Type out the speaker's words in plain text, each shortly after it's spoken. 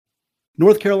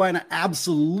North Carolina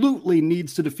absolutely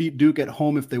needs to defeat Duke at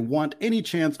home if they want any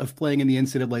chance of playing in the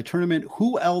NCAA tournament.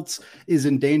 Who else is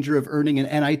in danger of earning an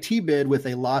NIT bid with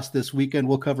a loss this weekend?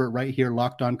 We'll cover it right here,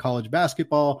 Locked On College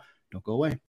Basketball. Don't go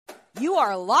away. You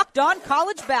are Locked On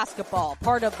College Basketball,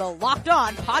 part of the Locked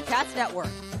On Podcast Network.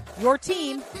 Your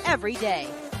team every day.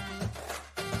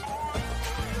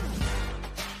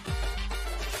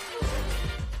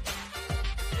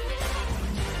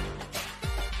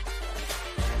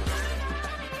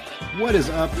 What is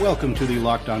up? Welcome to the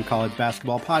Locked On College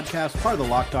Basketball Podcast, part of the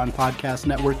Locked On Podcast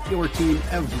Network, your team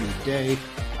every day.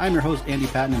 I'm your host, Andy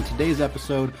Patton, and today's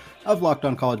episode of Locked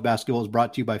On College Basketball is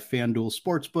brought to you by FanDuel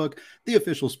Sportsbook, the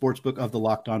official sportsbook of the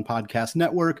Locked On Podcast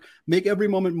Network. Make every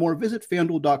moment more. Visit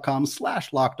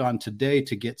FanDuel.com/LockedOn today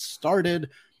to get started.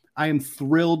 I am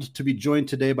thrilled to be joined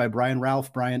today by Brian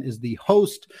Ralph. Brian is the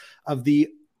host of the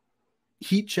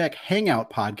Heat Check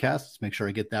Hangout podcast. Let's make sure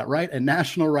I get that right. A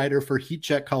national writer for Heat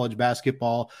Check College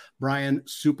Basketball. Brian,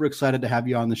 super excited to have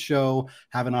you on the show.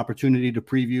 Have an opportunity to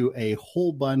preview a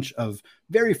whole bunch of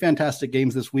very fantastic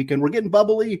games this weekend. We're getting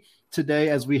bubbly today,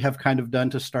 as we have kind of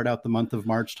done to start out the month of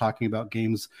March, talking about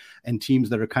games and teams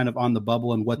that are kind of on the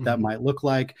bubble and what that might look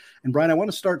like. And Brian, I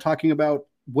want to start talking about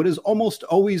what is almost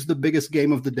always the biggest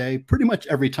game of the day, pretty much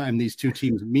every time these two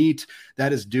teams meet.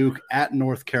 That is Duke at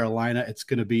North Carolina. It's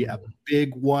going to be a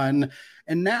big one.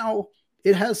 And now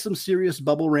it has some serious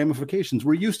bubble ramifications.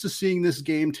 We're used to seeing this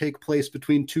game take place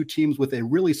between two teams with a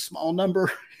really small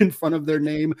number in front of their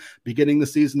name. Beginning the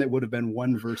season, it would have been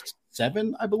 1 versus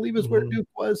 7, I believe is where Duke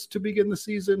was to begin the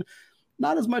season.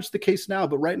 Not as much the case now,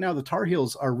 but right now the Tar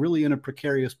Heels are really in a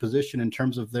precarious position in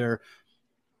terms of their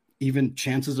even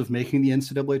chances of making the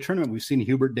NCAA tournament. We've seen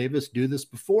Hubert Davis do this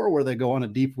before, where they go on a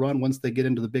deep run once they get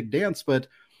into the big dance. But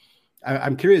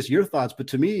I'm curious your thoughts. But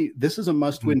to me, this is a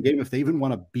must-win game if they even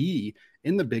want to be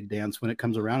in the big dance when it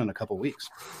comes around in a couple weeks.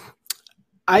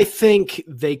 I think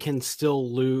they can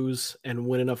still lose and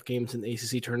win enough games in the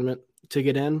ACC tournament to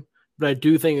get in. But I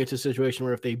do think it's a situation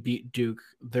where if they beat Duke,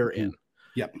 they're in.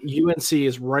 Yep. UNC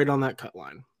is right on that cut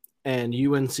line, and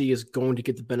UNC is going to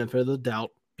get the benefit of the doubt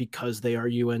because they are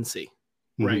UNC,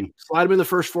 right? Slide them in the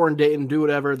first 4 in Dayton, do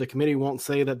whatever. The committee won't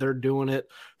say that they're doing it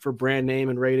for brand name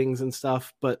and ratings and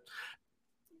stuff, but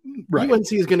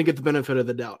UNC is going to get the benefit of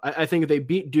the doubt. I think if they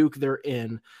beat Duke, they're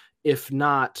in. If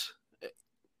not,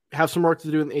 have some work to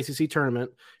do in the ACC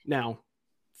tournament. Now,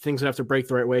 things have to break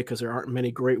the right way because there aren't many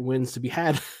great wins to be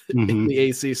had in the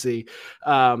ACC.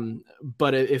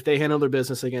 But if they handle their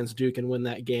business against Duke and win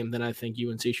that game, then I think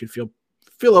UNC should feel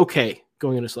okay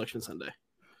going into Selection Sunday.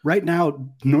 Right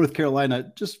now, North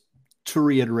Carolina, just to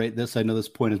reiterate this, I know this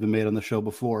point has been made on the show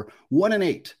before,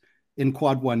 1-8 in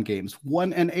quad 1 games,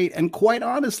 1-8. And quite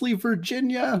honestly,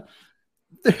 Virginia,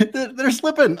 they're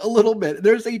slipping a little bit.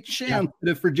 There's a chance that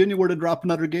if Virginia were to drop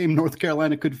another game, North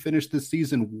Carolina could finish this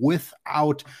season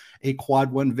without a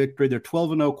quad 1 victory. They're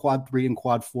 12-0 quad 3 and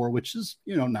quad 4, which is,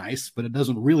 nice, but it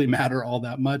doesn't really matter all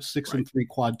that much. 6-3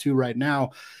 quad 2 right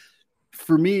now.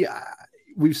 For me,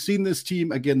 we've seen this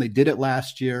team, again, they did it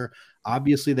last year.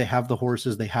 Obviously, they have the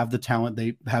horses. They have the talent.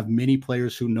 They have many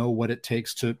players who know what it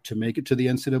takes to make it to the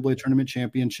NCAA tournament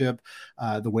championship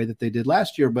the way that they did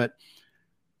last year. But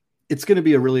it's going to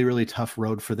be a really, really tough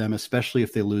road for them, especially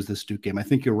if they lose this Duke game. I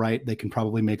think you're right. They can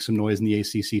probably make some noise in the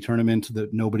ACC tournament.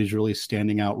 That nobody's really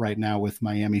standing out right now with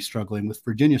Miami struggling, with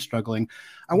Virginia struggling.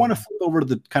 I want to flip over to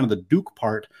the kind of the Duke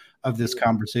part of this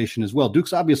conversation as well.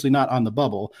 Duke's obviously not on the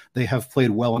bubble. They have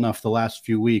played well enough the last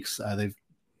few weeks.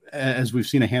 As we've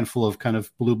seen a handful of kind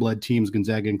of blue blood teams,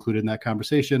 Gonzaga included in that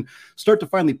conversation, start to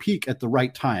finally peak at the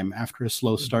right time after a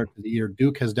slow start to the year.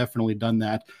 Duke has definitely done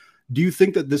that. Do you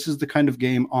think that this is the kind of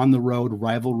game on the road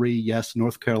rivalry? Yes,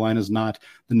 North Carolina is not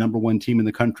the number 1 team in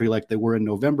the country like they were in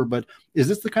November, but is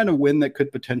this the kind of win that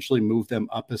could potentially move them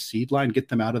up a seed line, get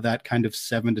them out of that kind of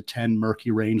 7-10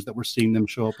 murky range that we're seeing them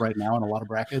show up right now in a lot of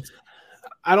brackets?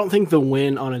 I don't think the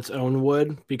win on its own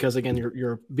would, because again,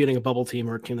 you're beating a bubble team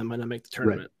or a team that might not make the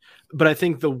tournament. Right. But I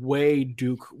think the way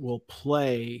Duke will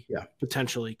play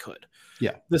potentially could.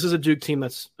 Yeah, this is a Duke team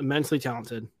that's immensely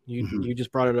talented. You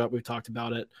just brought it up. We've talked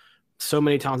about it. So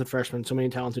many talented freshmen, so many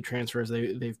talented transfers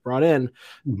they've brought in.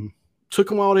 Took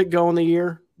them a while to go in the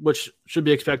year, which should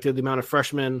be expected. The amount of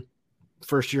freshmen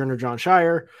first year under John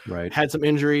Shire, had some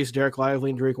injuries, Derek Lively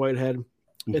and Drake Whitehead.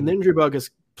 And the injury bug has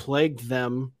plagued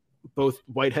them, both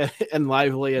Whitehead and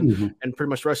Lively and pretty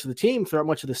much the rest of the team throughout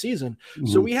much of the season.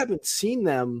 So we haven't seen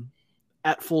them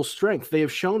at full strength. They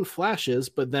have shown flashes,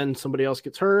 but then somebody else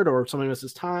gets hurt or somebody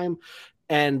misses time,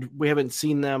 and we haven't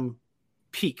seen them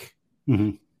peak.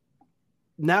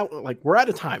 now, like, we're out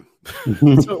of time.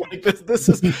 So like this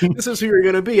is who you're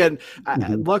going to be. And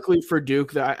luckily for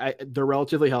Duke, they're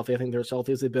relatively healthy. I think they're as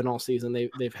healthy as they've been all season.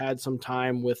 They've had some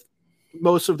time with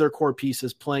most of their core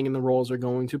pieces playing in the roles they're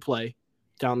going to play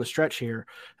down the stretch here.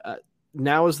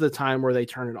 Now is the time where they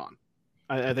turn it on.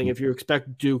 I think if you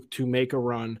expect Duke to make a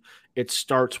run, it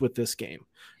starts with this game.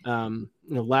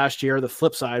 Last year, the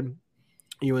flip side,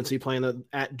 UNC playing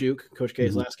at Duke, Coach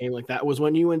K's last game, like that was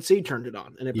when UNC turned it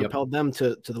on and it propelled them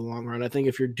to the long run. I think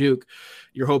if you're Duke,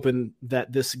 you're hoping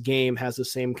that this game has the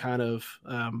same kind of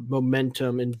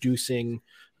momentum-inducing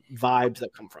vibes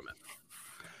that come from it.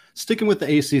 Sticking with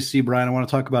the ACC, Brian, I want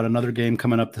to talk about another game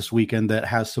coming up this weekend that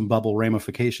has some bubble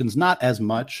ramifications, not as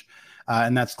much,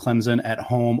 and that's Clemson at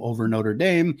home over Notre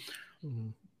Dame.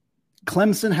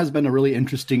 Clemson has been a really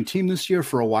interesting team this year.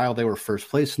 For a while, they were first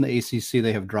place in the ACC.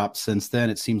 They have dropped since then.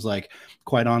 It seems like,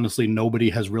 quite honestly, nobody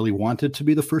has really wanted to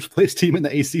be the first place team in the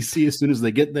ACC. As soon as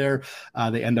they get there,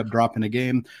 they end up dropping a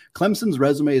game. Clemson's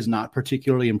resume is not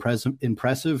particularly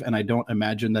impressive, and I don't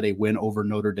imagine that a win over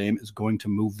Notre Dame is going to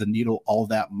move the needle all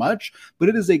that much. But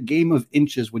it is a game of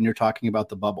inches when you're talking about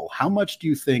the bubble. How much do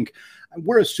you think?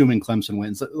 We're assuming Clemson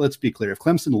wins. Let's be clear. If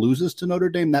Clemson loses to Notre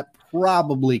Dame, that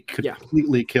probably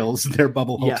completely kills their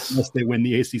bubble hopes unless they win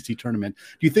the ACC tournament.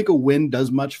 Do you think a win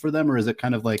does much for them, or is it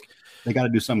kind of like they got to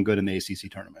do something good in the ACC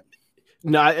tournament?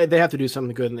 No, they have to do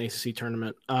something good in the ACC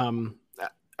tournament.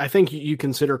 I think you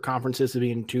consider conferences to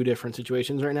be in two different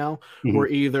situations right now, where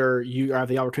either you have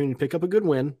the opportunity to pick up a good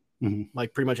win,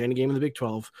 like pretty much any game in the Big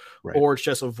 12, or it's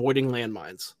just avoiding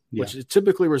landmines, which is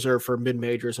typically reserved for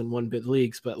mid-majors and one-bid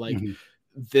leagues. But like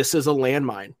this is a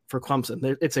landmine for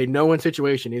Clemson. It's a no-win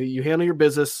situation. Either you handle your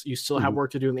business, you still have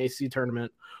work to do in the ACC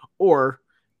tournament, or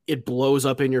it blows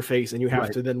up in your face and you have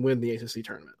to then win the ACC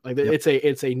tournament. Like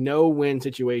it's a no-win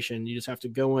situation. You just have to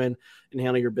go in and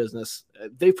handle your business.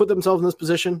 They've put themselves in this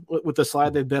position with the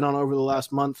slide they've been on over the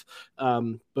last month.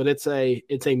 But it's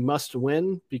a must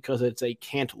win because it's a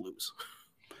can't lose.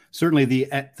 Certainly the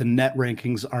net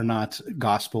rankings are not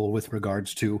gospel with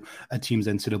regards to a team's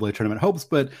NCAA tournament hopes,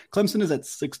 but Clemson is at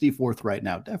 64th right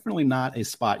now. Definitely not a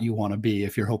spot you want to be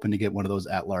if you're hoping to get one of those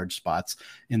at-large spots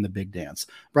in the big dance.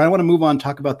 Brian, I want to move on,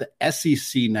 talk about the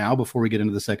SEC now before we get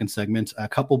into the second segment. A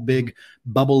couple big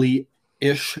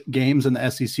bubbly-ish games in the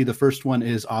SEC. The first one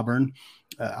is Auburn.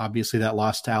 Obviously, that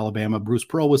loss to Alabama. Bruce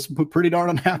Pearl was pretty darn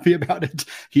unhappy about it.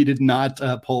 He did not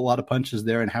pull a lot of punches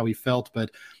there and how he felt,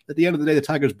 but at the end of the day, the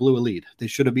Tigers blew a lead. They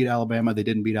should have beat Alabama. They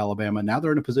didn't beat Alabama. Now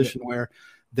they're in a position where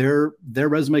their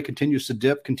resume continues to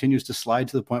dip, continues to slide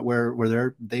to the point where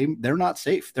they're not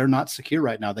safe. They're not secure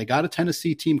right now. They got a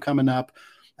Tennessee team coming up,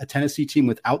 a Tennessee team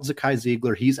without Zakai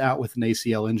Ziegler. He's out with an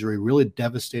ACL injury, really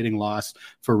devastating loss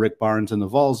for Rick Barnes and the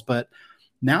Vols. But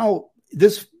now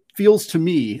this feels to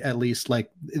me, at least, like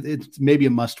it's maybe a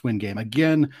must-win game.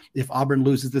 Again, if Auburn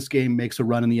loses this game, makes a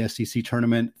run in the SEC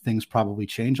tournament, things probably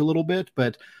change a little bit,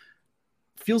 but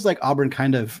feels like Auburn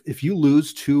kind of, if you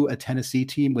lose to a Tennessee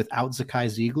team without Zakai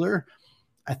Ziegler,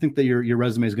 I think that your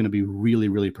resume is going to be really,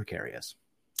 really precarious.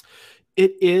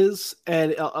 It is,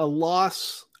 and a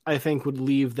loss, I think, would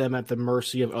leave them at the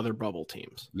mercy of other bubble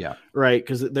teams. Yeah. Right,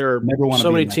 because there are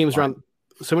so many teams around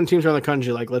the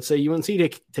country, like let's say UNC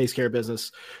takes care of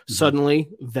business. Suddenly,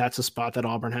 that's a spot that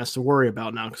Auburn has to worry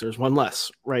about now because there's one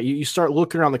less, right? You start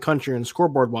looking around the country and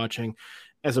scoreboard watching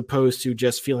as opposed to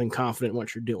just feeling confident in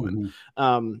what you're doing.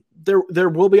 There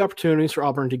will be opportunities for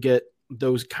Auburn to get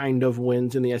those kind of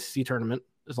wins in the SEC tournament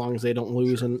as long as they don't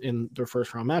lose in their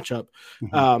first round matchup.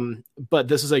 But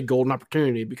this is a golden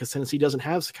opportunity because Tennessee doesn't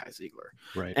have Zakai Ziegler.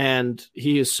 Right. And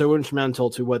he is so instrumental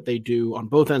to what they do on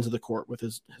both ends of the court with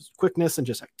his quickness and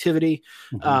just activity.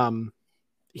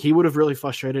 He would have really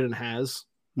frustrated and has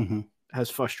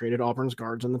frustrated Auburn's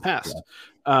guards in the past.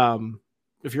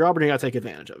 If you're Auburn, you got to take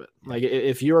advantage of it. Like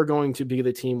if you are going to be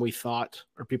the team we thought,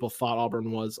 or people thought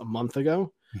Auburn was a month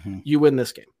ago, you win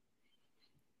this game.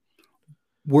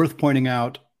 Worth pointing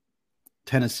out,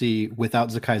 Tennessee, without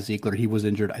Zakai Ziegler, he was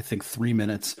injured, I think, 3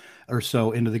 minutes or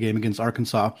so into the game against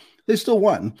Arkansas. They still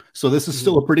won. So this is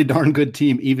still a pretty darn good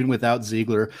team, even without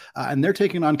Ziegler. And they're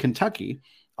taking on Kentucky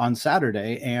on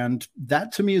Saturday. And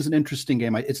that, to me, is an interesting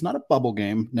game. It's not a bubble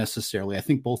game necessarily. I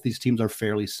think both these teams are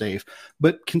fairly safe.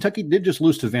 But Kentucky did just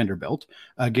lose to Vanderbilt,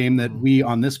 a game that we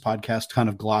on this podcast kind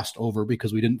of glossed over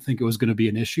because we didn't think it was going to be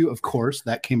an issue. Of course,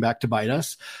 that came back to bite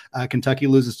us. Kentucky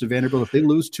loses to Vanderbilt. If they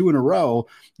lose 2 in a row,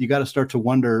 you got to start to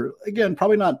wonder, again,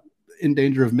 probably not in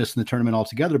danger of missing the tournament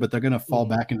altogether, but they're going to fall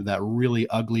back into that really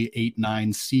ugly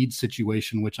 8-9 seed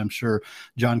situation, which I'm sure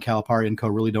John Calipari and co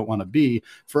really don't want to be.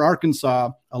 For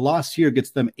Arkansas, a loss here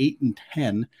gets them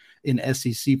 8-10 in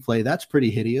SEC play. That's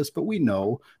pretty hideous, but we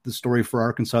know the story for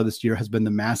Arkansas this year has been the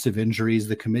massive injuries.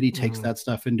 The committee takes that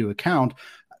stuff into account.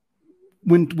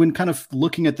 When kind of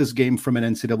looking at this game from an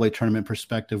NCAA tournament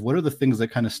perspective, what are the things that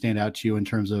kind of stand out to you in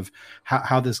terms of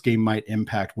how this game might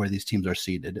impact where these teams are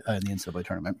seeded in the NCAA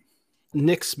tournament?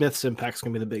 Nick Smith's impact is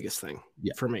going to be the biggest thing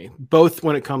for me, both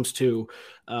when it comes to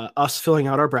us filling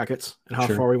out our brackets and how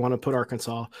far we want to put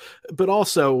Arkansas, but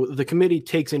also the committee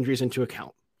takes injuries into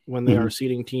account when they are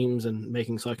seeding teams and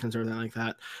making selections or anything like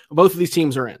that. Both of these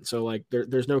teams are in, so like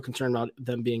there's no concern about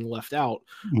them being left out.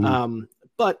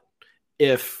 But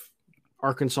if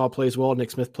Arkansas plays well,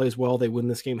 Nick Smith plays well, they win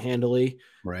this game handily,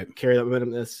 carry that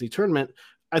momentum in the SEC tournament,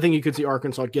 I think you could see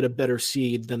Arkansas get a better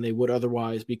seed than they would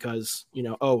otherwise because,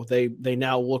 they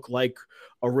now look like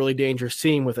a really dangerous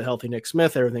team with a healthy Nick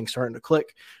Smith. Everything's starting to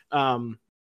click.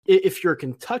 If you're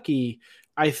Kentucky,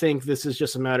 I think this is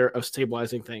just a matter of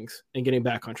stabilizing things and getting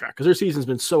back on track because their season's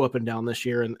been so up and down this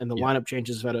year, and the lineup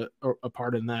changes have had a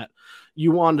part in that.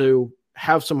 You want to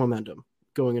have some momentum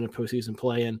going into postseason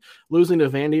play, and losing to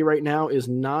Vandy right now is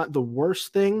not the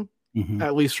worst thing,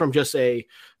 at least from just a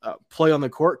play on the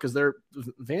court, because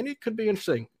Vandy could be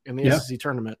interesting in the SEC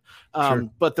tournament.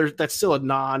 But that's still a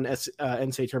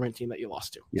non-NCAA tournament team that you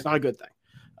lost to. It's not a good thing.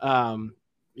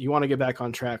 You want to get back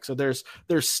on track. So there's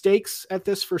stakes at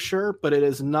this for sure, but it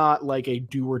is not like a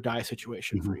do or die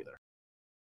situation for either.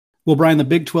 Well, Brian, the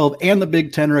Big 12 and the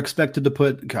Big 10 are expected to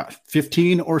put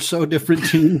 15 or so different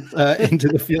teams into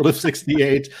the field of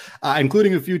 68,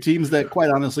 including a few teams that quite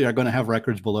honestly are going to have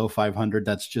records below 500.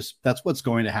 That's what's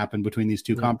going to happen between these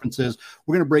two conferences.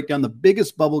 We're going to break down the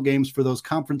biggest bubble games for those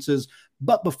conferences.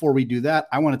 But before we do that,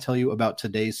 I want to tell you about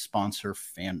today's sponsor,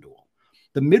 FanDuel.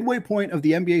 The midway point of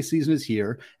the NBA season is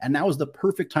here, and now is the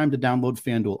perfect time to download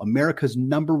FanDuel, America's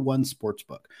 #1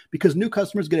 sportsbook, because new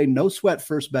customers get a no-sweat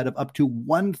first bet of up to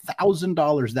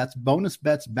 $1,000. That's bonus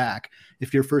bets back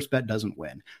if your first bet doesn't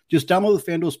win. Just download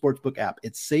the FanDuel Sportsbook app.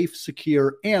 It's safe,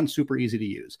 secure, and super easy to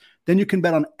use. Then you can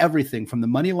bet on everything from the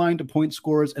money line to point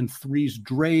scores and threes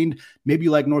drained. Maybe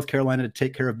you like North Carolina to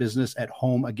take care of business at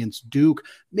home against Duke.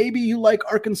 Maybe you like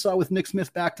Arkansas with Nick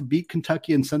Smith back to beat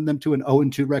Kentucky and send them to an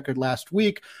 0-2 record last week.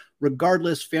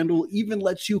 Regardless, FanDuel even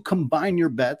lets you combine your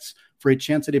bets for a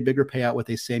chance at a bigger payout with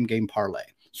a same-game parlay.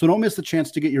 So don't miss the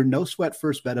chance to get your no-sweat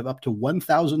first bet of up to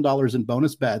 $1,000 in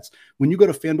bonus bets when you go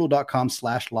to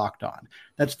FanDuel.com/lockedon.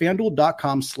 That's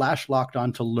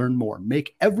FanDuel.com/lockedon to learn more.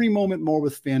 Make every moment more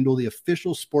with FanDuel, the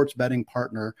official sports betting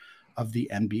partner of the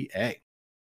NBA.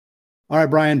 All right,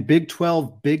 Brian, Big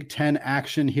 12, Big 10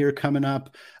 action here coming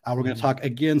up. We're going to talk,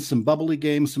 again, some bubbly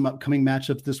games, some upcoming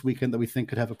matchups this weekend that we think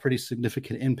could have a pretty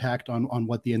significant impact on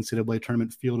what the NCAA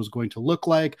tournament field is going to look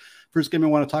like. First game I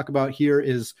want to talk about here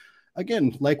is,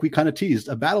 again, like we kind of teased,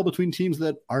 a battle between teams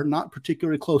that are not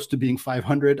particularly close to being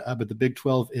 500, but the Big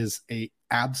 12 is a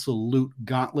absolute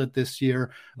gauntlet this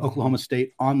year. Oklahoma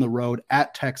State on the road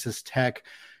at Texas Tech.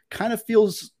 Kind of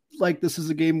feels like this is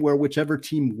a game where whichever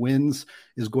team wins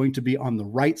is going to be on the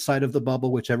right side of the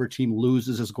bubble. Whichever team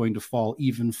loses is going to fall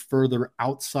even further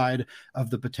outside of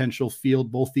the potential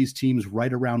field. Both these teams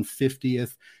right around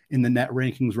 50th in the net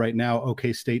rankings right now.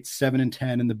 OK State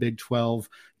 7-10 in the Big 12,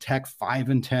 Tech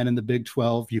 5-10 in the Big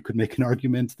 12. You could make an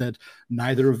argument that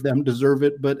neither of them deserve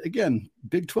it. But again,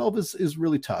 Big 12 is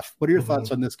really tough. What are your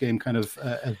thoughts on this game kind of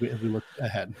as we look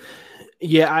ahead?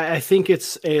 Yeah, I think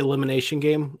it's a elimination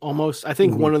game almost. I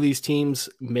think one of these teams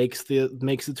makes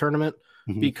the tournament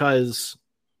because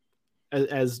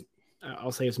as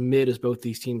I'll say as mid as both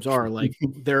these teams are, like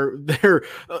they're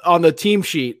on the team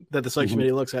sheet that the selection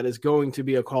committee looks at is going to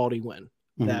be a quality win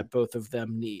that both of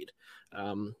them need.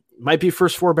 Might be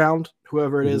first four bound,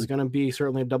 whoever it is going to be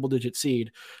certainly a double-digit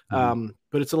seed, but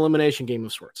it's an elimination game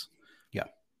of sorts.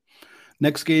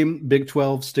 Next game, Big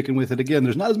 12, sticking with it again.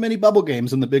 There's not as many bubble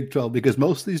games in the Big 12 because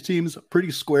most of these teams are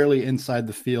pretty squarely inside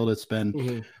the field. It's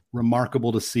been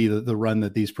remarkable to see the run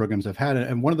that these programs have had.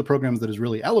 And one of the programs that has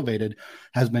really elevated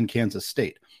has been Kansas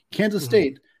State. Kansas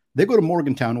State, they go to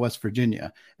Morgantown, West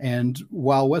Virginia. And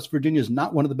while West Virginia is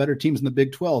not one of the better teams in the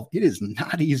Big 12, it is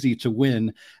not easy to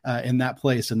win in that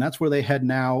place. And that's where they head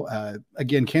now.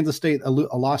 Again, Kansas State, a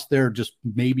loss there just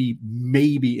maybe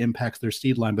impacts their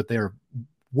seed line, but they are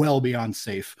well beyond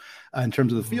safe in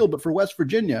terms of the field. But for West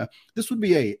Virginia, this would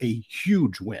be a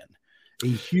huge win,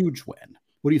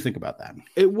 What do you think about that?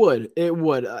 It would.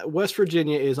 West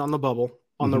Virginia is on the bubble,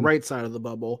 on the right side of the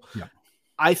bubble. Yeah.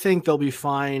 I think they'll be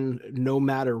fine no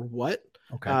matter what.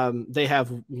 Okay. They have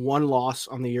one loss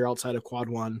on the year outside of quad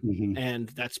one, and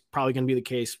that's probably going to be the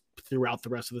case throughout the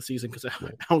rest of the season because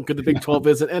how good the Big 12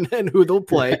 is and who they'll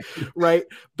play, right?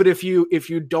 But if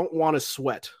you don't want to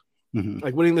sweat,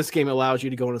 like winning this game allows you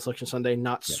to go on a Selection Sunday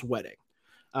not sweating.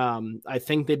 I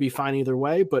think they'd be fine either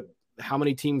way, but how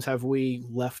many teams have we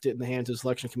left it in the hands of the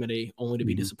selection committee only to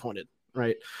be disappointed,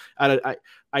 right?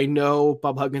 I know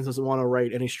Bob Huggins doesn't want to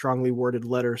write any strongly worded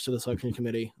letters to the selection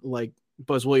committee like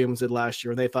Buzz Williams did last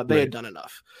year, and they thought they had done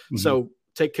enough. So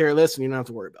take care of this, and you don't have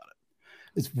to worry about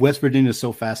it. West Virginia is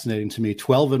so fascinating to me.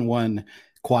 12-1,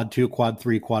 quad 2, quad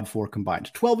 3, quad 4 combined.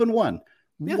 12-1.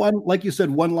 Yeah. One, like you said,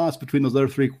 one loss between those other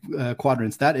three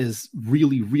quadrants. That is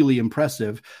really, really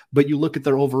impressive. But you look at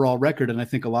their overall record, and I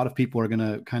think a lot of people are going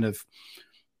to kind of,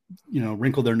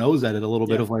 wrinkle their nose at it a little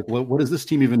bit of like, what is this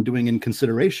team even doing in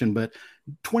consideration? But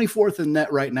 24th in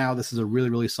net right now, this is a really,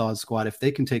 really solid squad. If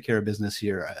they can take care of business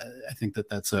here, I think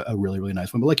that's a really, really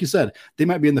nice one. But like you said, they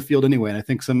might be in the field anyway. And I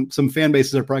think some fan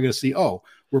bases are probably going to see,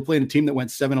 we're playing a team that went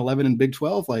 7-11 in Big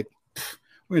 12. Like,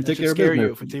 we're going to take care of business.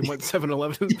 You if a team went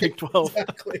 7-11 in the Big 12.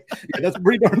 Exactly. Yeah, that's a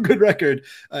pretty darn good record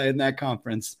in that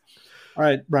conference. All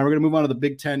right, Brian, we're going to move on to the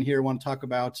Big Ten here. I want to talk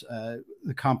about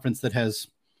the conference that has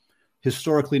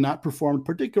historically not performed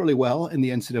particularly well in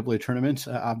the NCAA tournament.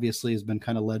 Obviously has been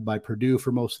kind of led by Purdue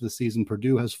for most of the season.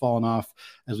 Purdue has fallen off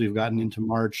as we've gotten into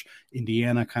March.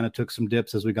 Indiana kind of took some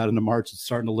dips as we got into March. It's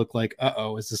starting to look like,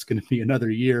 is this going to be another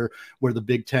year where the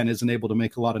Big Ten isn't able to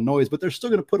make a lot of noise? But they're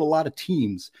still going to put a lot of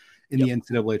teams in the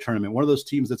NCAA tournament. One of those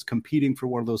teams that's competing for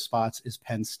one of those spots is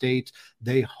Penn State.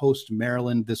 They host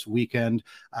Maryland this weekend.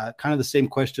 Kind of the same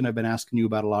question I've been asking you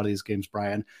about a lot of these games,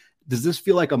 Brian. Does this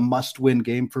feel like a must-win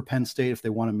game for Penn State if they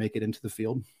want to make it into the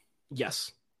field?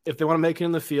 Yes. If they want to make it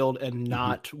in the field and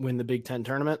not win the Big Ten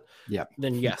tournament,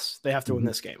 then yes, they have to win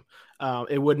this game.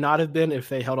 It would not have been if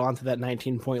they held on to that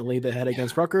 19-point lead they had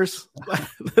against Rutgers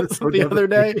the other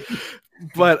day.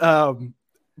 But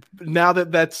now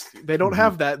that they don't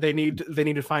have that, they need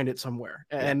to find it somewhere.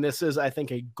 And this is, I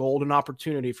think, a golden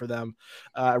opportunity for them.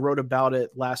 I wrote about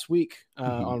it last week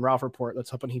on Ralph Report.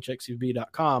 That's up on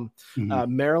heatcheckcb.com.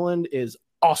 Maryland is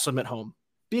awesome at home.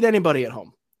 Beat anybody at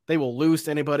home. They will lose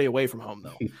to anybody away from home,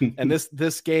 though. And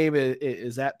this game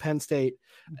is at Penn State.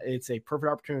 It's a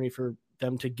perfect opportunity for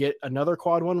them to get another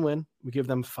quad one win. We give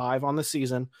them 5 on the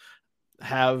season.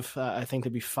 I think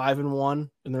they'd be 5-1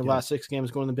 in their last 6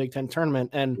 games going to the Big Ten tournament.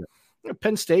 And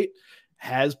Penn State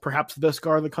has perhaps the best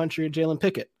guard in the country, Jalen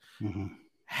Pickett,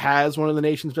 has one of the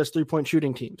nation's best 3-point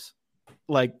shooting teams.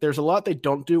 Like, there's a lot they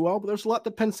don't do well, but there's a lot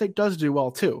that Penn State does do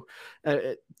well too.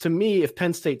 To me, if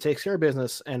Penn State takes care of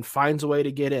business and finds a way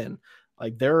to get in,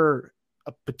 like, they're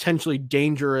a potentially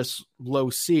dangerous low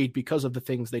seed because of the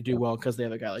things they do well, because they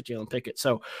have a guy like Jalen Pickett.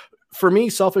 So for me,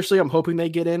 selfishly, I'm hoping they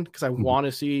get in because I want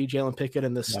to see Jalen Pickett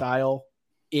in this style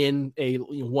in a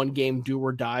one game do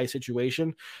or die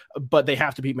situation, but they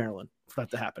have to beat Maryland for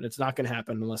that to happen. It's not going to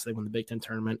happen unless they win the Big Ten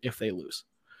tournament if they lose.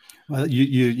 Well,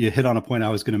 you hit on a point I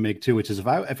was going to make too, which is if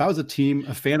I was a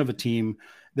fan of a team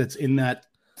that's in that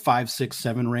 5, 6,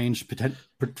 7 range,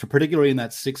 particularly in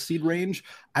that 6 seed range,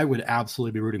 I would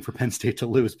absolutely be rooting for Penn State to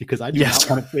lose because I do not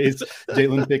want to face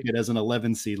Jalen Pickett as an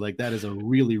 11 seed. Like, that is a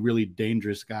really, really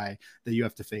dangerous guy that you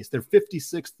have to face. They're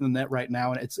 56th in the net right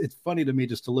now. And it's funny to me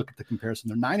just to look at the comparison.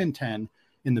 They're 9-10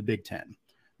 in the Big Ten.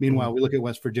 Meanwhile, we look at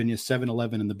West Virginia,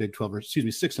 7-11 in the Big 12,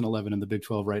 6-11 in the Big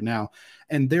 12 right now,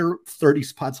 and they're 30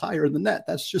 spots higher in the net.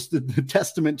 That's just the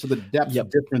testament to the depth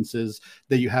of differences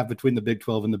that you have between the Big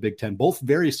 12 and the Big 10. Both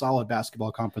very solid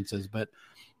basketball conferences, but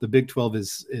the Big 12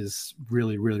 is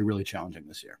really, really, really challenging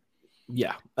this year.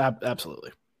 Yeah,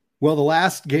 absolutely. Well, the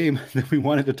last game that we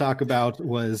wanted to talk about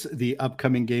was the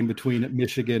upcoming game between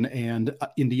Michigan and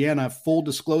Indiana. Full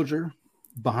disclosure,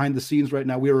 behind the scenes right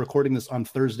now, we are recording this on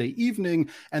Thursday evening,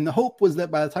 and the hope was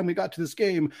that by the time we got to this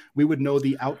game, we would know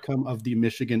the outcome of the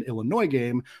Michigan-Illinois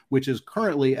game, which is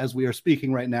currently, as we are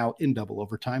speaking right now, in double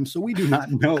overtime. So we do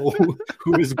not know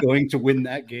who is going to win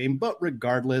that game. But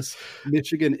regardless,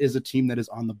 Michigan is a team that is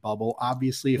on the bubble.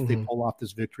 Obviously, if they pull off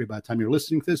this victory by the time you're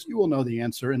listening to this, you will know the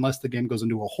answer, unless the game goes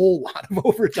into a whole lot of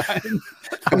overtime.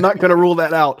 I'm not going to rule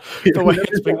that out the way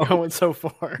it's been going so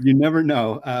far. You never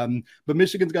know. But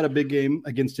Michigan's got a big game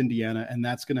against Indiana, and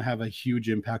that's going to have a huge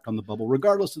impact on the bubble,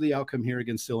 regardless of the outcome here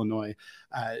against Illinois.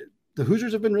 The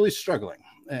Hoosiers have been really struggling,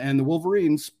 and the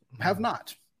Wolverines have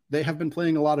not. They have been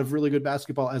playing a lot of really good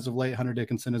basketball as of late. Hunter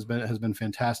Dickinson has been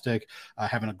fantastic,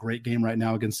 having a great game right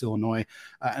now against Illinois.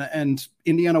 And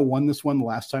Indiana won this one the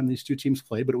last time these two teams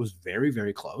played, but it was very,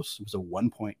 very close. It was a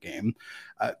 1-point game.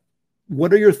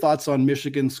 What are your thoughts on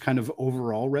Michigan's kind of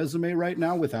overall resume right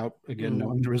now without, again,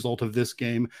 knowing the result of this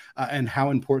game and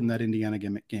how important that Indiana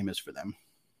game is for them?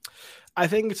 I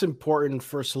think it's important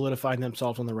for solidifying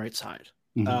themselves on the right side.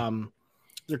 Mm-hmm.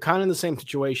 They're kind of in the same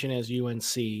situation as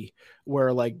UNC,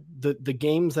 where like the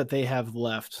games that they have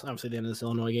left, obviously the end of this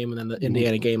Illinois game and then the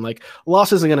Indiana game, like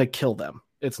loss isn't going to kill them.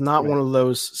 It's not one of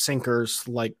those sinkers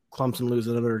like Clemson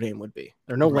losing to Notre Dame would be.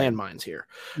 There are no landmines here.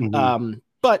 Mm-hmm.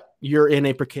 But you're in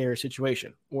a precarious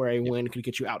situation where a win could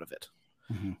get you out of it.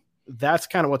 Mm-hmm. That's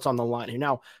kind of what's on the line here.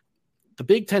 Now, the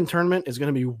Big Ten tournament is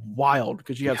going to be wild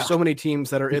because you have so many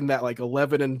teams that are in that like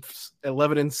 11-7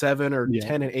 or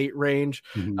 10-8 range.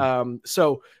 Mm-hmm.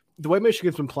 So the way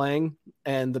Michigan's been playing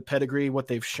and the pedigree, what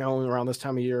they've shown around this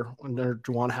time of year under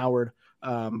Juwan Howard,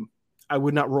 I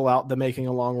would not rule out them making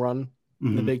a long run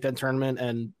in the Big Ten tournament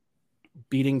and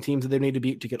beating teams that they need to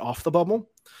beat to get off the bubble.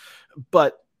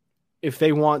 But if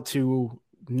they want to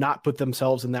not put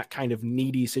themselves in that kind of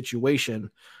needy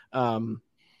situation,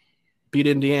 beat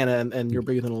Indiana and you're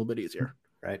breathing a little bit easier.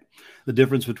 Right. The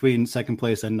difference between second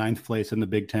place and ninth place in the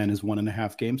Big Ten is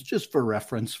 1.5 games. Just for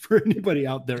reference for anybody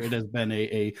out there, it has been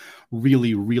a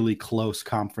really, really close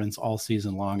conference all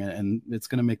season long, and it's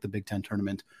going to make the Big Ten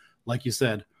tournament, like you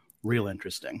said, real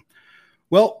interesting.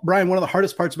 Well, Brian, one of the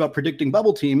hardest parts about predicting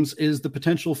bubble teams is the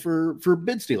potential for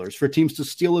bid stealers, for teams to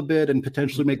steal a bid and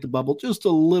potentially make the bubble just a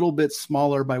little bit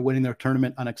smaller by winning their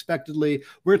tournament unexpectedly.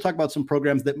 We're going to talk about some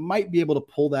programs that might be able to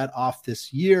pull that off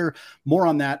this year. More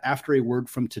on that after a word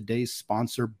from today's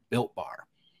sponsor, Built Bar.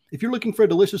 If you're looking for a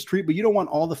delicious treat, but you don't want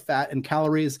all the fat and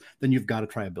calories, then you've got to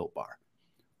try a Built Bar.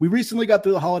 We recently got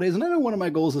through the holidays, and I know one of my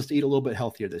goals is to eat a little bit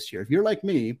healthier this year. If you're like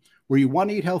me, where you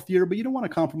want to eat healthier, but you don't want to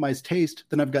compromise taste,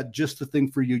 then I've got just the thing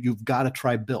for you. You've got to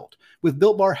try Built. With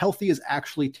Built Bar, healthy is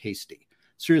actually tasty.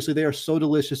 Seriously, they are so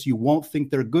delicious, you won't think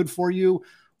they're good for you.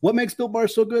 What makes Built Bar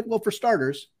so good? Well, for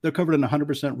starters, they're covered in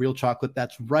 100% real chocolate.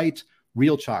 That's right,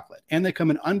 real chocolate. And they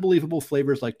come in unbelievable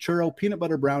flavors like churro, peanut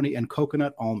butter brownie, and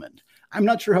coconut almond. I'm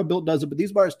not sure how Built does it, but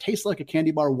these bars taste like a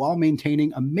candy bar while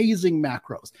maintaining amazing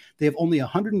macros. They have only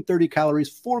 130 calories,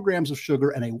 4 grams of sugar,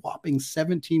 and a whopping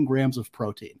 17 grams of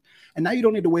protein. And now you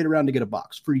don't need to wait around to get a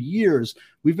box. For years,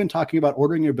 we've been talking about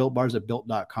ordering your Built Bars at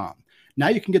Built.com. Now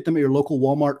you can get them at your local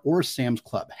Walmart or Sam's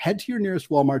Club. Head to your nearest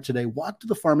Walmart today, walk to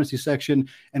the pharmacy section,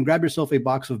 and grab yourself a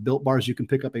box of Built Bars. You can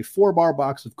pick up a 4-bar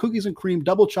box of cookies and cream,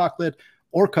 double chocolate,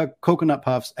 or coconut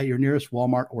puffs at your nearest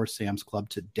Walmart or Sam's Club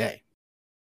today.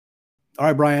 All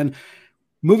right, Brian,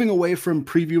 moving away from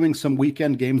previewing some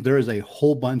weekend games, there is a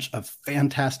whole bunch of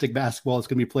fantastic basketball that's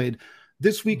going to be played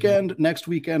this weekend, next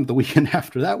weekend, the weekend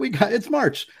after that.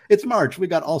 It's March. We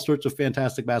got all sorts of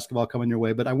fantastic basketball coming your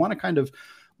way, but I want to kind of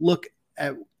look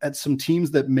at some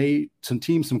teams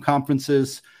some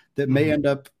conferences that may end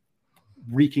up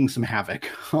wreaking some havoc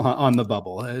on the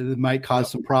bubble. It might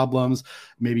cause some problems,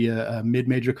 maybe a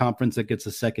mid-major conference that gets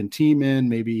a second team in,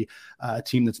 maybe a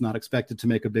team that's not expected to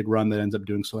make a big run that ends up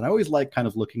doing so. And I always like kind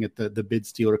of looking at the bid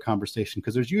stealer conversation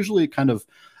because there's usually kind of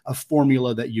a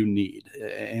formula that you need.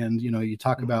 And, you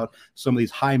talk about some of these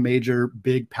high major,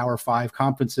 big Power 5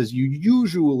 conferences, you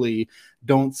usually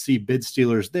don't see bid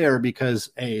stealers there because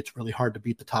it's really hard to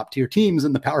beat the top tier teams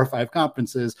in the Power 5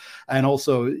 conferences. And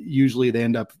also usually they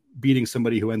end up beating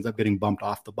somebody who ends up getting bumped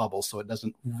off the bubble. So it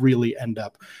doesn't really end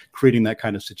up creating that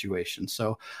kind of situation.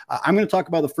 So I'm going to talk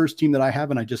about the first team that I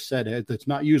have. And I just said it's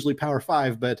not usually Power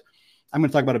 5, but I'm going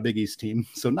to talk about a Big East team.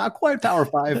 So not quite Power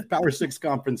 5, Power 6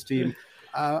 conference team.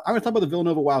 I'm going to talk about the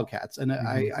Villanova Wildcats. And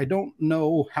I don't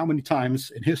know how many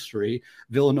times in history,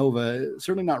 Villanova,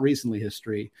 certainly not recently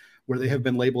history, where they have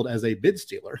been labeled as a bid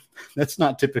stealer. That's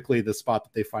not typically the spot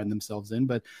that they find themselves in.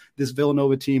 But this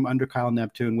Villanova team under Kyle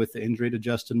Neptune, with the injury to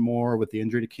Justin Moore, with the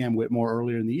injury to Cam Whitmore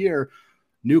earlier in the year,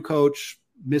 new coach,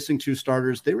 missing 2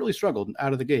 starters, they really struggled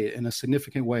out of the gate in a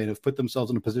significant way and have put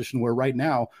themselves in a position where right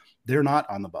now they're not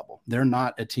on the bubble. They're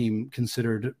not a team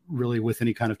considered really with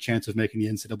any kind of chance of making the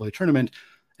NCAA tournament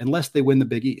unless they win the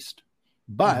Big East.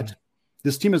 But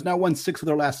this team has now won 6 of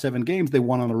their last 7 games. They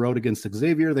won on the road against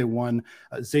Xavier. They won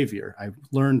Xavier. I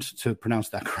learned to pronounce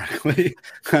that correctly.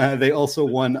 They also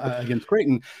won against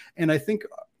Creighton. And I think,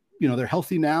 they're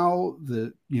healthy now.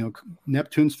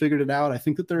 Neptune's figured it out. I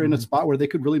think that they're in a spot where they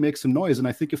could really make some noise. And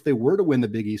I think if they were to win the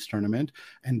Big East tournament,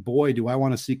 and boy, do I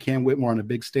want to see Cam Whitmore on a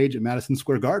big stage at Madison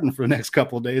Square Garden for the next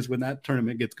couple of days when that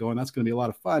tournament gets going. That's going to be a lot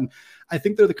of fun. I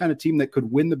think they're the kind of team that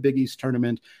could win the Big East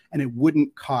tournament, and it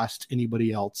wouldn't cost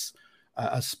anybody else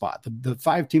a spot. The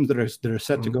 5 teams that are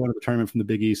set to go into the tournament from the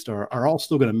Big East are all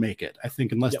still going to make it. I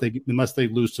think unless they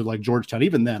lose to like Georgetown.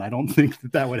 Even then, I don't think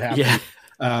that would happen.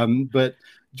 Yeah. But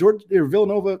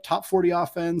Villanova, top 40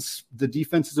 offense. The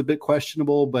defense is a bit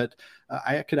questionable, but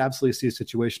I could absolutely see a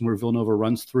situation where Villanova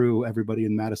runs through everybody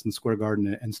in Madison Square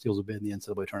Garden and steals a bid in the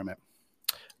NCAA tournament.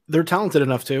 They're talented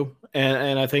enough to,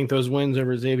 and I think those wins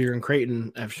over Xavier and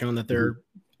Creighton have shown that they're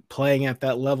playing at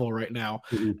that level right now.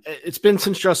 It's been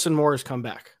since Justin Moore has come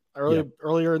back.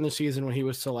 Earlier in the season when he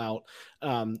was still out,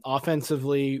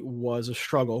 offensively was a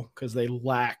struggle because they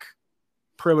lack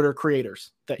perimeter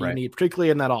creators that you need,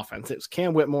 particularly in that offense. It was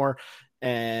Cam Whitmore,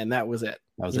 and that was it.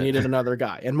 You needed another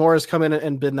guy. And Moore has come in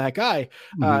and been that guy.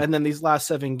 And then these last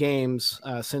 7 games,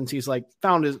 since he's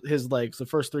found his legs, the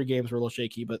first 3 games were a little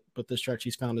shaky, but this stretch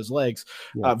he's found his legs.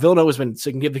 Villanova has been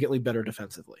significantly better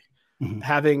defensively.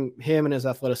 Having him and his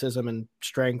athleticism and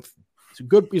strength,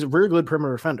 he's a very good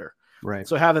perimeter defender. Right.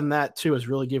 So having that too has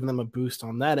really given them a boost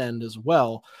on that end as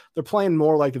well. They're playing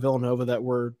more like the Villanova that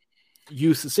we're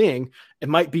used to seeing. It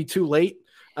might be too late,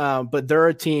 but they're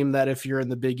a team that if you're in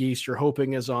the Big East, you're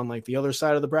hoping is on the other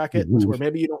side of the bracket, where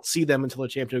maybe you don't see them until a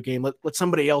championship game. Let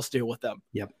somebody else deal with them.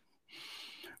 Yep.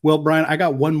 Well, Brian, I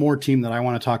got one more team that I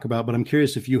want to talk about, but I'm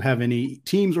curious if you have any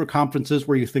teams or conferences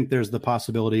where you think there's the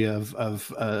possibility of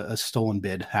a stolen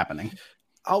bid happening.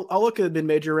 I'll look at the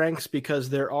mid-major ranks because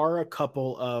there are a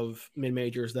couple of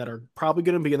mid-majors that are probably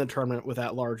going to be in the tournament with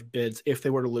at-large bids if they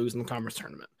were to lose in the conference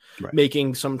tournament,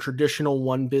 making some traditional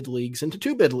 1-bid leagues into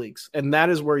 2-bid leagues. And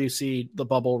that is where you see the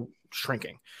bubble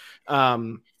shrinking.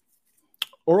 Oral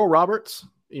Roberts,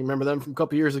 you remember them from a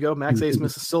couple years ago. Max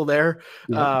Asmus is still there.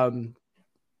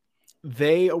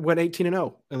 They went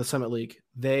 18-0 in the Summit League.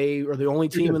 They are the only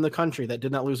team in the country that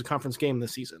did not lose a conference game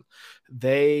this season.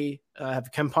 They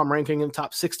have KenPom ranking in the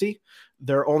top 60.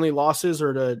 Their only losses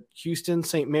are to Houston,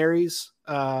 St. Mary's,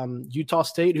 Utah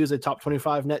State, who's a top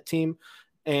 25 net team,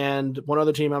 and one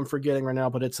other team I'm forgetting right now,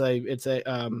 but it's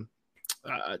a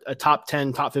top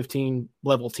 10, top 15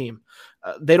 level team.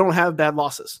 They don't have bad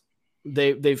losses.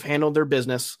 They've handled their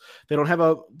business. They don't have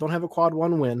a quad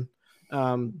 1 win.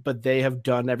 But they have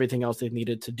done everything else they've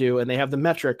needed to do, and they have the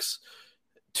metrics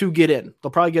to get in.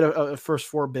 They'll probably get a first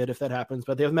 4 bid if that happens,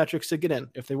 but they have metrics to get in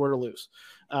if they were to lose.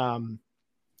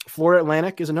 Florida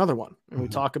Atlantic is another one. And we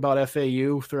talk about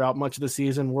FAU throughout much of the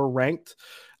season. We're ranked.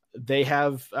 They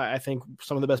have, I think,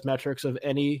 some of the best metrics of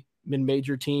any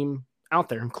mid-major team out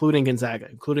there, including Gonzaga,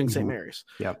 including St. Mary's.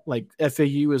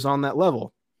 FAU is on that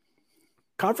level.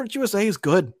 Conference USA is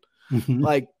good.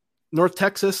 North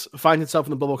Texas finds itself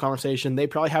in the bubble conversation. They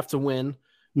probably have to win,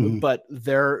 but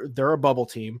they're a bubble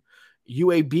team.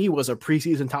 UAB was a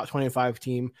preseason top 25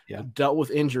 team, dealt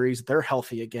with injuries. They're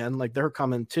healthy again. They're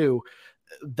coming too.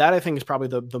 That I think is probably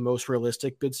the most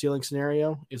realistic bid stealing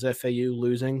scenario is FAU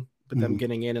losing, but them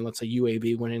getting in and let's say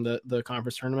UAB winning the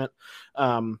conference tournament.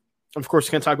 Of course,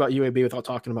 you can't talk about UAB without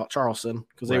talking about Charleston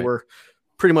because they were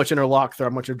pretty much interlocked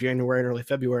throughout much of January and early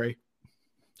February.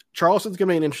 Charleston's going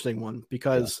to be an interesting one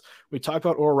because we talk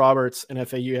about Oral Roberts and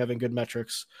FAU having good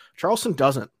metrics. Charleston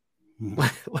doesn't.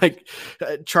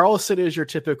 Charleston is your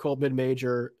typical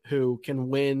mid-major who can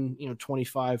win,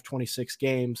 25, 26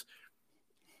 games.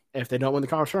 If they don't win the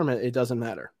conference tournament, it doesn't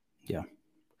matter. Yeah.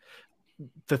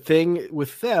 The thing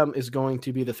with them is going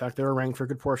to be the fact they're ranked for a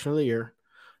good portion of the year.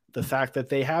 The fact that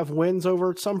they have wins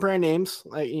over some brand names,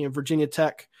 like Virginia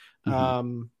Tech,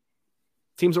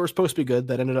 teams that were supposed to be good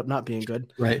that ended up not being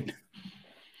good. Right.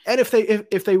 And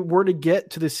if they were to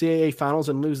get to the CAA finals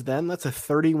and lose then, that's a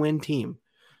 30-win team.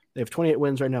 They have 28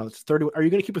 wins right now. It's 30. Are you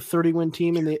going to keep a 30-win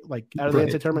team in the out of the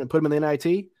NCAA tournament and put them in the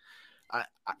NIT?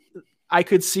 I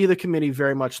could see the committee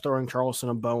very much throwing Charleston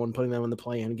a bone, putting them in the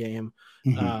play-in game,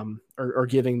 or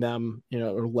giving them, an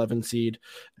 11 seed.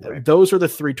 Right. Those are the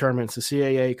 3 tournaments, the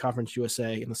CAA, Conference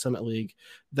USA, and the Summit League,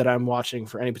 that I'm watching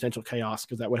for any potential chaos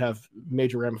because that would have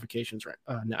major ramifications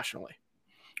nationally.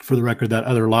 For the record, that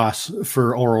other loss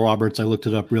for Oral Roberts, I looked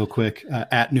it up real quick,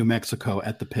 at New Mexico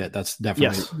at the Pit. That's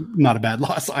definitely not a bad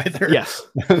loss either. Yes.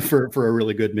 for a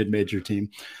really good mid-major team.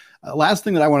 Last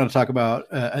thing that I want to talk about,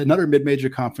 another mid-major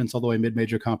conference, although a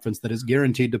mid-major conference that is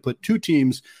guaranteed to put 2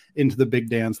 teams into the big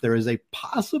dance. There is a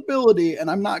possibility, and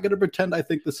I'm not going to pretend I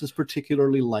think this is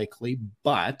particularly likely,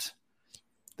 but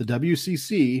the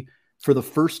WCC, for the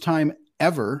first time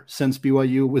ever since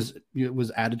BYU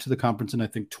was added to the conference in, I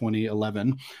think,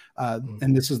 2011,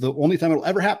 and this is the only time it'll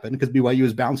ever happen because BYU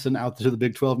is bouncing out to the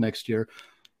Big 12 next year.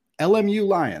 LMU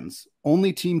Lions,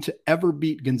 only team to ever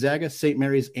beat Gonzaga, St.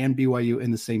 Mary's, and BYU in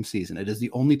the same season. It is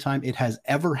the only time it has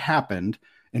ever happened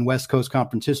in West Coast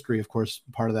Conference history. Of course,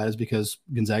 part of that is because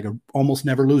Gonzaga almost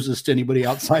never loses to anybody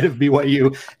outside of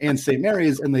BYU and St.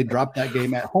 Mary's, and they dropped that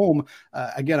game at home.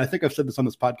 Again, I think I've said this on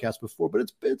this podcast before,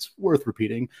 but it's worth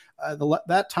repeating.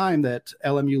 That time that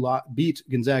LMU beat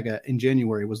Gonzaga in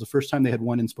January was the first time they had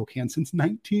won in Spokane since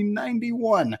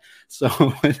 1991.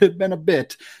 So it had been a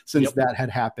bit since that had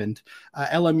happened.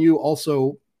 LMU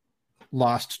also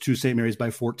lost to St. Mary's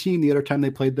by 14 the other time they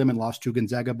played them, and lost to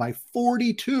Gonzaga by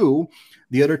 42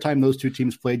 the other time those two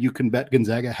teams played. You can bet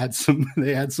Gonzaga had some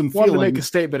feelings. Wanted to make a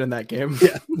statement in that game.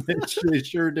 Yeah, they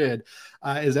sure did.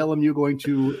 Is LMU going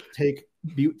to take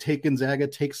Gonzaga,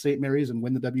 take St. Mary's, and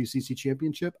win the WCC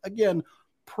championship? Again,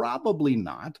 probably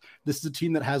not. This is a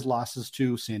team that has losses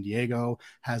to San Diego,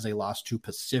 has a loss to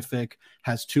Pacific,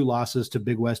 has 2 losses to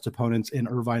Big West opponents in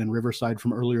Irvine and Riverside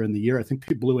from earlier in the year. I think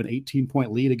they blew an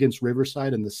 18-point lead against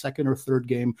Riverside in the second or third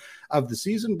game of the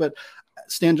season, but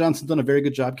Stan Johnson's done a very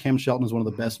good job. Cam Shelton is one of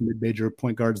the best mid-major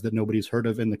point guards that nobody's heard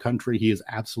of in the country. He is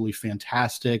absolutely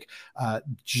fantastic.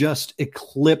 Just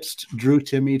eclipsed Drew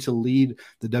Timme to lead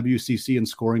the WCC in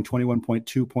scoring,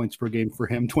 21.2 points per game for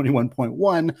him,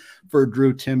 21.1 for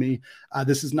Drew Timme.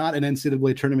 This is not an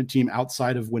NCAA tournament team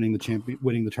outside of winning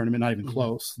the tournament, not even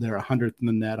close. They're 100th in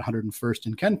the net, 101st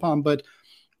in KenPom. But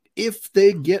if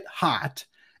they get hot,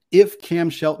 if Cam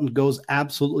Shelton goes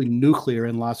absolutely nuclear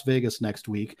in Las Vegas next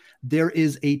week, there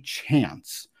is a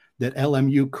chance that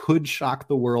LMU could shock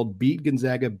the world, beat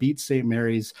Gonzaga, beat St.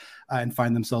 Mary's, and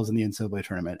find themselves in the NCAA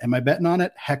tournament. Am I betting on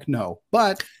it? Heck no.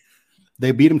 But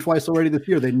they beat them twice already this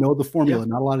year. They know the formula.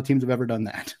 Not a lot of teams have ever done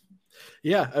that.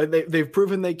 Yeah, they've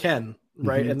proven they can,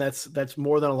 right? And that's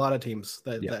more than a lot of tems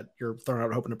that you're throwing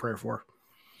out hoping to pray for.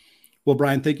 Well,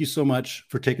 Brian, thank you so much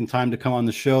for taking time to come on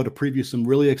the show to preview some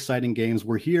really exciting games.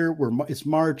 We're here. It's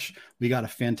March. We got a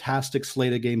fantastic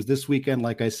slate of games this weekend.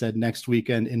 Like I said, next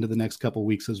weekend into the next couple of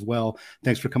weeks as well.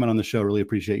 Thanks for coming on the show. Really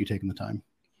appreciate you taking the time.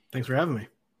 Thanks for having me.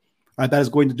 All right, that is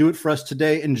going to do it for us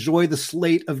today. Enjoy the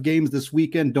slate of games this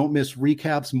weekend. Don't miss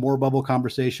recaps, more bubble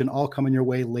conversation, all coming your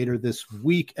way later this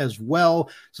week as well.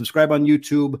 Subscribe on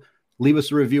YouTube. Leave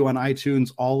us a review on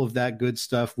iTunes, all of that good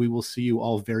stuff. We will see you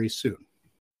all very soon.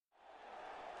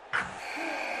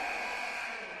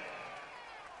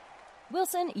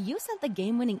 Wilson, you sent the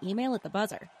game-winning email at the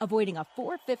buzzer, avoiding a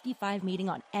 4:55 meeting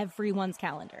on everyone's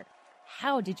calendar.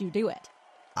 How did you do it?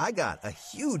 I got a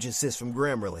huge assist from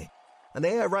Grammarly, an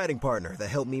AI writing partner that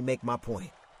helped me make my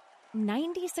point.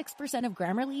 96% of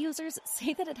Grammarly users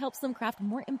say that it helps them craft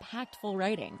more impactful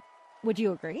writing. Would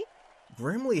you agree?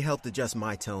 Grammarly helped adjust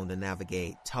my tone to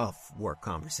navigate tough work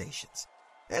conversations.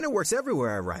 And it works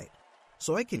everywhere I write,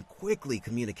 so I can quickly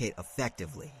communicate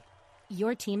effectively.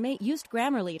 Your teammate used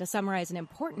Grammarly to summarize an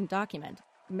important document,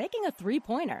 making a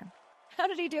 3-pointer. How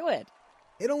did he do it?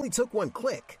 It only took one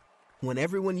click. When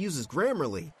everyone uses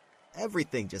Grammarly,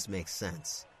 everything just makes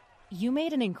sense. You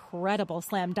made an incredible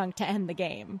slam dunk to end the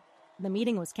game. The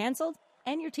meeting was canceled,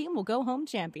 and your team will go home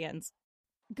champions.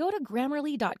 Go to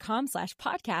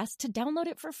Grammarly.com/podcast to download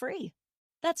it for free.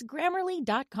 That's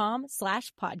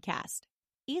Grammarly.com/podcast.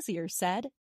 Easier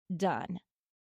said, done.